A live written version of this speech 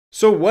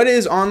So what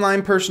is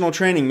online personal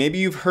training? Maybe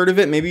you've heard of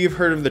it. Maybe you've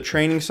heard of the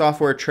training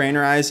software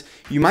Trainerize.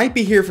 You might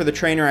be here for the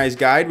Trainerize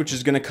guide, which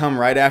is going to come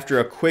right after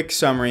a quick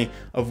summary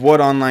of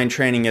what online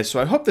training is. So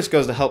I hope this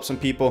goes to help some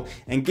people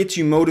and gets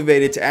you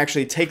motivated to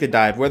actually take the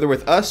dive, whether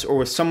with us or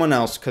with someone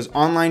else, because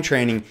online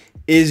training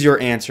is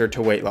your answer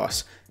to weight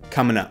loss.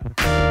 Coming up.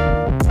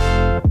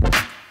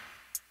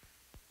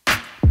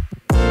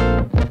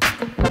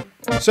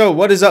 So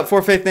what is up,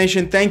 For Faith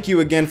Nation? Thank you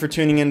again for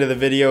tuning into the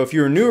video. If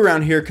you're new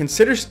around here,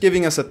 consider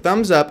giving us a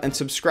thumbs up and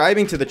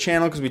subscribing to the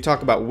channel because we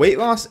talk about weight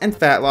loss and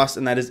fat loss,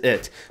 and that is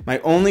it. My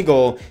only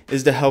goal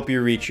is to help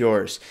you reach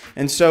yours.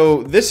 And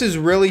so this is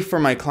really for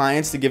my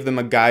clients to give them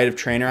a guide of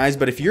Trainerize.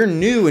 But if you're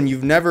new and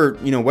you've never,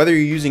 whether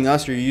you're using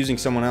us or you're using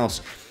someone else,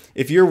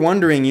 if you're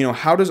wondering,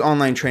 how does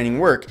online training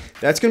work,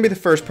 that's going to be the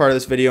first part of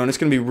this video, and it's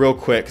going to be real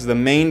quick because the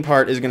main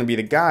part is going to be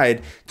the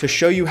guide to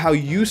show you how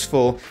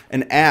useful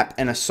an app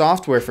and a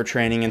software for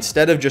training,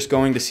 instead of just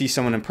going to see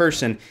someone in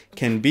person,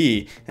 can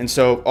be. And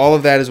so all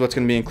of that is what's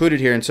going to be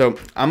included here. And so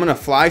I'm going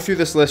to fly through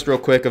this list real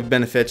quick of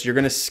benefits. You're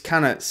going to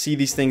kind of see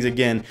these things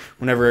again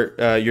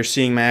whenever you're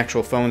seeing my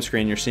actual phone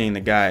screen, you're seeing the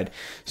guide.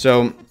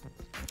 So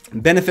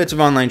benefits of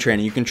online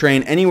training: you can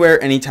train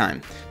anywhere, anytime.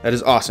 That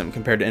is awesome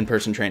compared to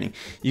in-person training.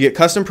 You get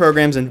custom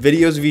programs and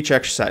videos of each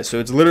exercise,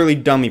 so it's literally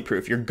dummy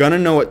proof. You're gonna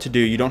know what to do.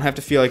 You don't have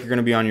to feel like you're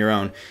gonna be on your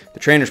own.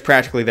 The trainer's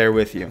practically there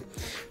with you.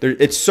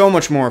 It's so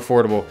much more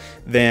affordable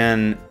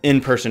than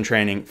in-person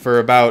training. For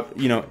about,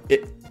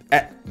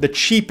 at the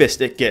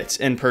cheapest it gets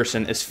in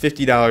person is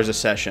 $50 a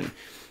session.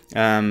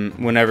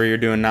 Whenever you're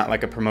doing not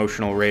like a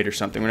promotional rate or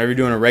something. Whenever you're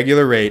doing a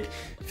regular rate,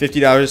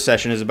 $50 a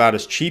session is about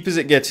as cheap as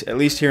it gets, at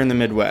least here in the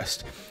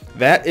Midwest.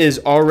 That is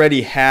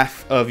already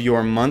half of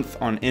your month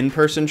on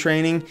in-person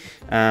training.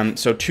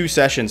 So 2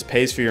 sessions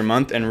pays for your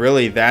month, and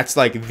really that's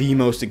like the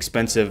most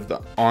expensive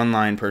the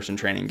online person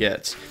training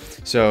gets.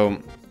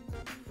 So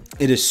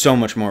it is so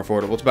much more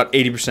affordable. It's about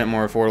 80%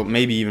 more affordable,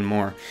 maybe even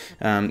more,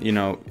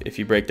 if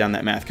you break down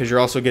that math, because you're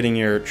also getting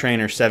your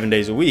trainer 7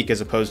 days a week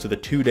as opposed to the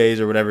 2 days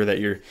or whatever that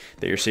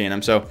you're seeing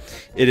them. So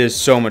it is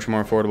so much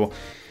more affordable.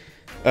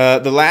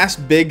 The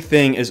last big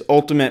thing is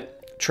ultimate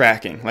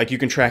tracking. Like, you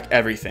can track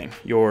everything: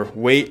 your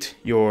weight,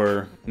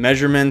 your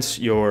measurements,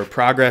 your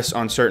progress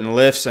on certain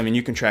lifts. I mean,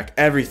 you can track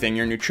everything.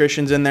 Your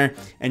nutrition's in there,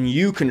 and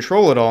you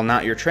control it all,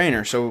 not your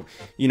trainer. So,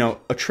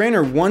 a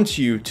trainer wants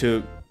you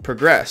to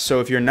progress. So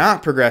if you're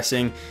not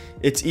progressing,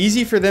 it's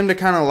easy for them to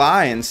kind of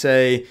lie and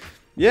say,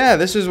 yeah,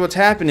 this is what's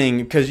happening,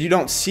 because you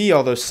don't see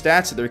all those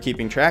stats that they're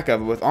keeping track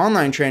of. With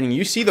online training,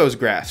 you see those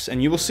graphs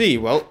and you will see,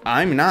 well,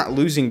 I'm not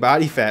losing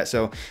body fat,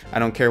 so I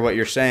don't care what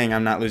you're saying,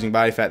 I'm not losing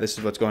body fat, this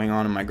is what's going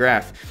on in my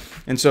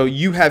graph. And so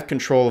you have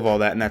control of all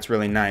that, and that's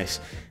really nice.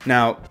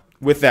 Now,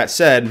 with that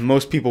said,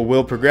 most people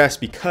will progress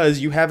because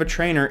you have a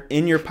trainer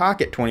in your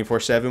pocket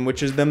 24/7,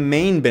 which is the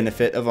main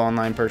benefit of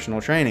online personal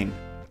training.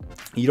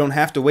 You don't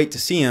have to wait to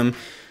see them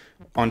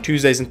on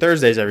Tuesdays and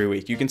Thursdays every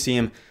week. You can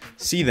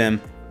see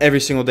them every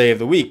single day of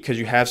the week because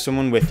you have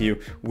someone with you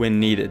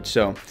when needed.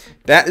 So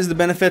that is the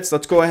benefits.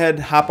 Let's go ahead,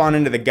 hop on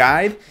into the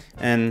guide,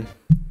 and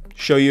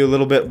show you a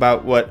little bit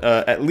about what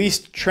at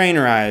least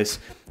Trainerize,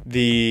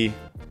 the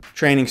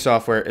training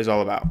software, is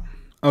all about.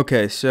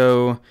 Okay,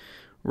 so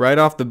right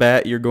off the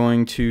bat, you're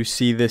going to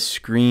see this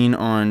screen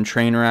on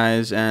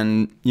Trainerize,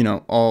 and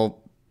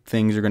all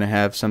things are going to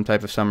have some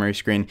type of summary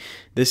screen.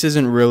 This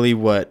isn't really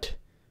what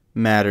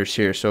matters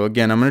here. So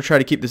again, I'm going to try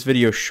to keep this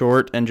video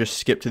short and just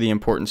skip to the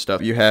important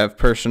stuff. You have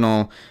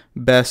personal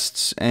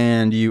bests,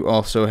 and you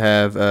also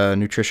have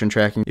nutrition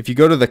tracking. If you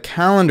go to the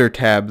calendar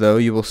tab, though,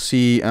 you will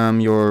see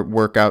your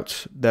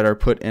workouts that are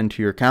put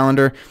into your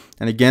calendar.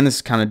 And again, this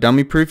is kind of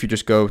dummy proof. You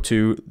just go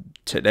to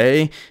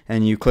today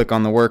and you click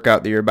on the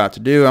workout that you're about to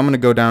do. I'm going to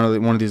go down to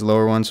one of these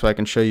lower ones so I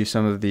can show you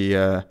some of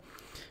the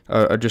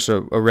just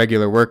a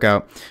regular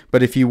workout.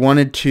 But if you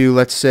wanted to,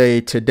 let's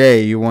say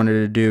today you wanted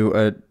to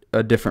do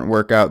a different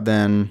workout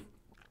than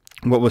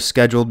what was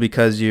scheduled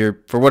because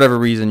for whatever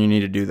reason you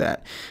need to do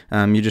that,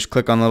 you just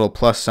click on the little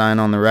plus sign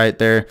on the right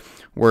there,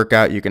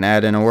 workout. You can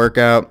add in a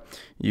workout.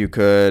 You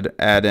could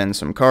add in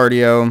some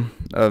cardio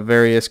of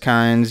various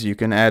kinds. You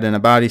can add in a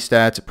body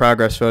stats,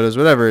 progress photos,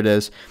 whatever it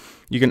is.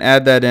 You can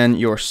add that in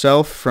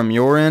yourself from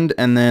your end.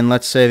 And then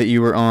let's say that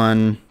you were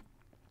on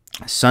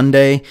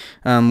Sunday,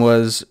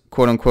 was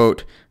quote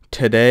unquote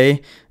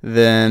today,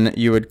 then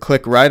you would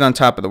click right on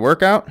top of the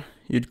workout.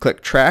 You'd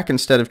click track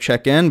instead of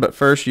check in, but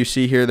first you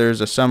see here there's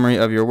a summary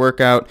of your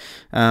workout,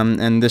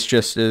 and this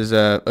just is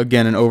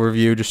again an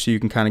overview just so you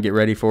can kind of get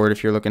ready for it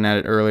if you're looking at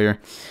it earlier.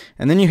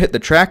 And then you hit the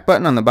track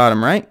button on the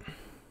bottom right,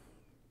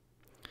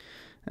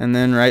 and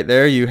then right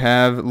there you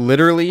have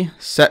literally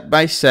set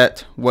by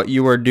set what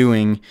you are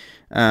doing.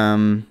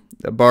 The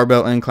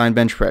barbell incline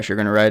bench press, you're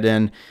going to write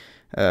in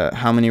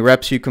how many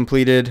reps you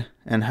completed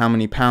and how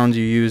many pounds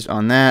you used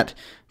on that.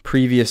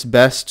 Previous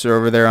bests are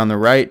over there on the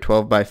right.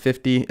 12 by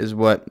 50 is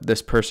what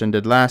this person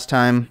did last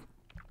time.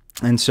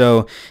 And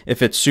so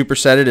if it's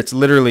supersetted, it's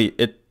literally,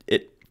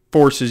 it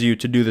forces you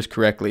to do this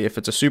correctly. If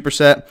it's a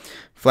superset,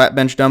 flat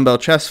bench dumbbell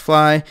chest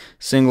fly,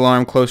 single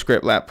arm close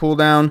grip lat pull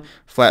down,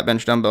 flat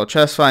bench dumbbell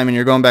chest fly. I mean,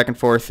 you're going back and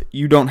forth.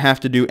 You don't have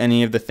to do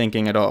any of the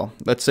thinking at all.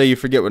 Let's say you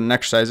forget what an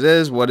exercise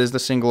is. What is the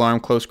single arm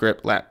close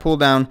grip lat pull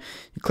down?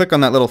 You click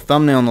on that little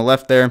thumbnail on the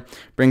left there,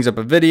 brings up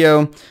a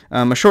video,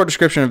 a short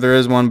description if there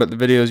is one, but the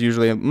video is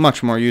usually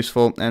much more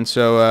useful. And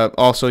so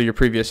also your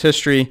previous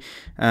history,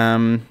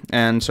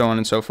 and so on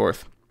and so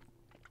forth.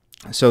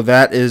 So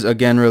that is,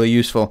 again, really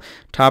useful.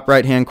 Top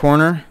right hand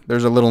corner,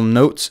 there's a little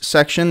notes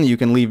section. You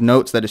can leave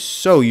notes. That is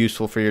so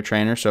useful for your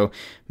trainer, so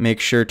make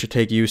sure to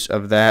take use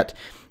of that.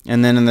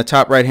 And then in the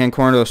top right hand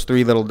corner, those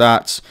 3 little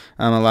dots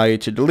allow you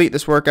to delete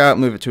this workout,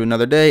 move it to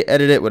another day,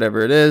 edit it,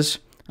 whatever it is.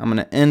 I'm going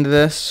to end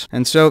this.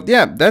 And so,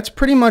 yeah, that's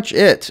pretty much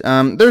it.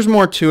 There's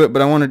more to it,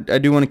 but I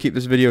do want to keep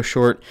this video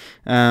short.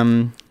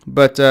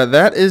 But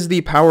that is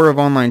the power of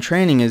online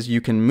training, is you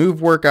can move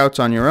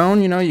workouts on your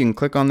own. You know, you can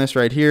click on this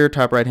right here,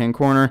 top right hand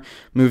corner,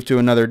 move to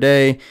another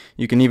day.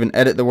 You can even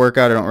edit the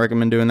workout. I don't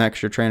recommend doing that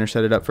because your trainer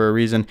set it up for a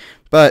reason.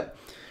 But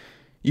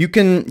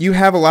you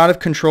have a lot of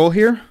control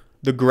here.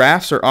 The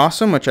graphs are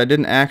awesome, which I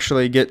didn't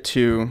actually get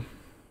to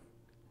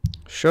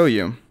show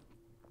you.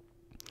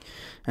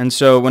 And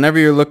so whenever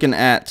you're looking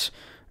at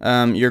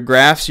your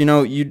graphs, you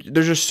know,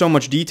 there's just so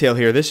much detail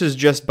here. This is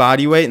just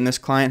body weight, and this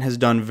client has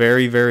done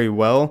very, very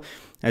well,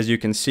 as you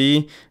can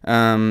see.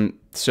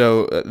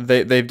 So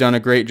they've done a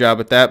great job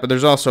with that. But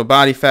there's also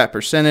body fat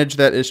percentage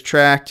that is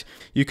tracked.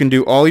 You can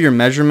do all your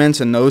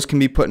measurements, and those can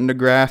be put into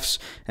graphs,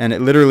 and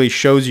it literally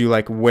shows you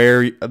like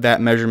where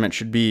that measurement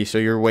should be. So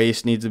your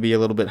waist needs to be a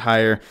little bit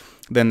higher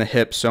than the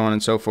hips, so on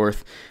and so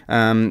forth.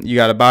 You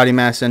got a body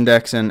mass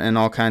index and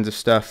all kinds of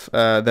stuff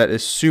that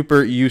is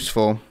super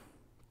useful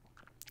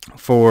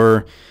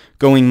for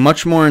going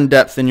much more in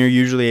depth than you're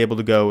usually able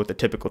to go with a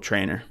typical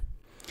trainer.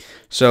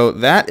 So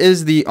that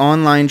is the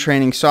online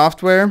training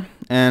software,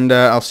 and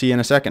I'll see you in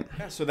a second.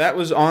 So that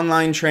was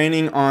online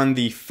training on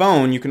the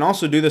phone. You can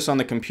also do this on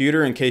the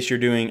computer in case you're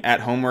doing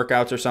at-home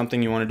workouts or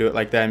something. You want to do it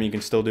like that, and you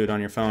can still do it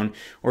on your phone.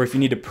 Or if you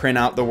need to print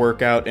out the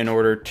workout in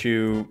order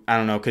to, I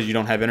don't know, because you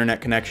don't have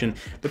internet connection.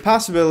 The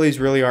possibilities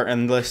really are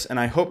endless, and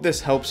I hope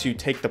this helps you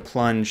take the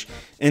plunge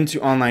into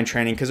online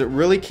training, because it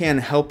really can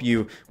help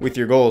you with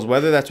your goals,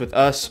 whether that's with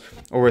us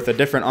or with a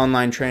different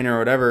online trainer or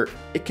whatever.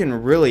 It can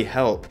really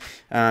help.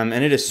 And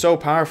it is so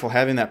powerful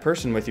having that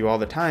person with you all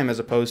the time, as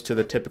opposed to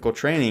the typical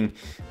training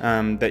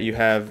that you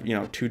have, you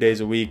know, 2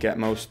 days a week, at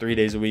most 3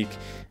 days a week.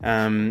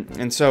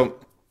 And so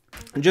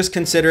just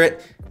consider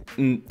it.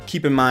 And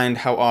keep in mind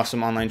how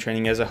awesome online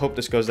training is. I hope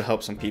this goes to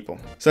help some people.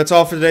 So that's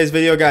all for today's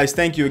video, guys.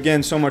 Thank you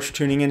again so much for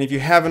tuning in. If you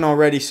haven't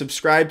already,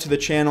 subscribe to the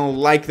channel,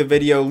 like the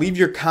video, leave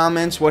your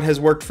comments. What has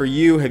worked for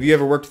you? Have you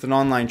ever worked with an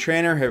online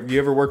trainer? Have you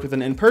ever worked with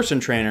an in-person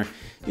trainer?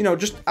 You know,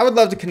 I would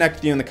love to connect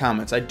with you in the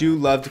comments. I do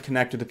love to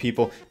connect with the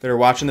people that are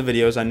watching the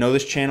videos. I know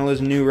this channel is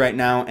new right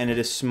now and it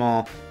is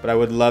small, but I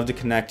would love to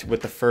connect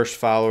with the first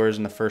followers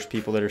and the first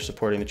people that are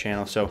supporting the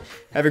channel. So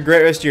have a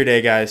great rest of your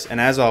day, guys.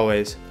 And as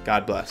always,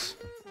 God bless.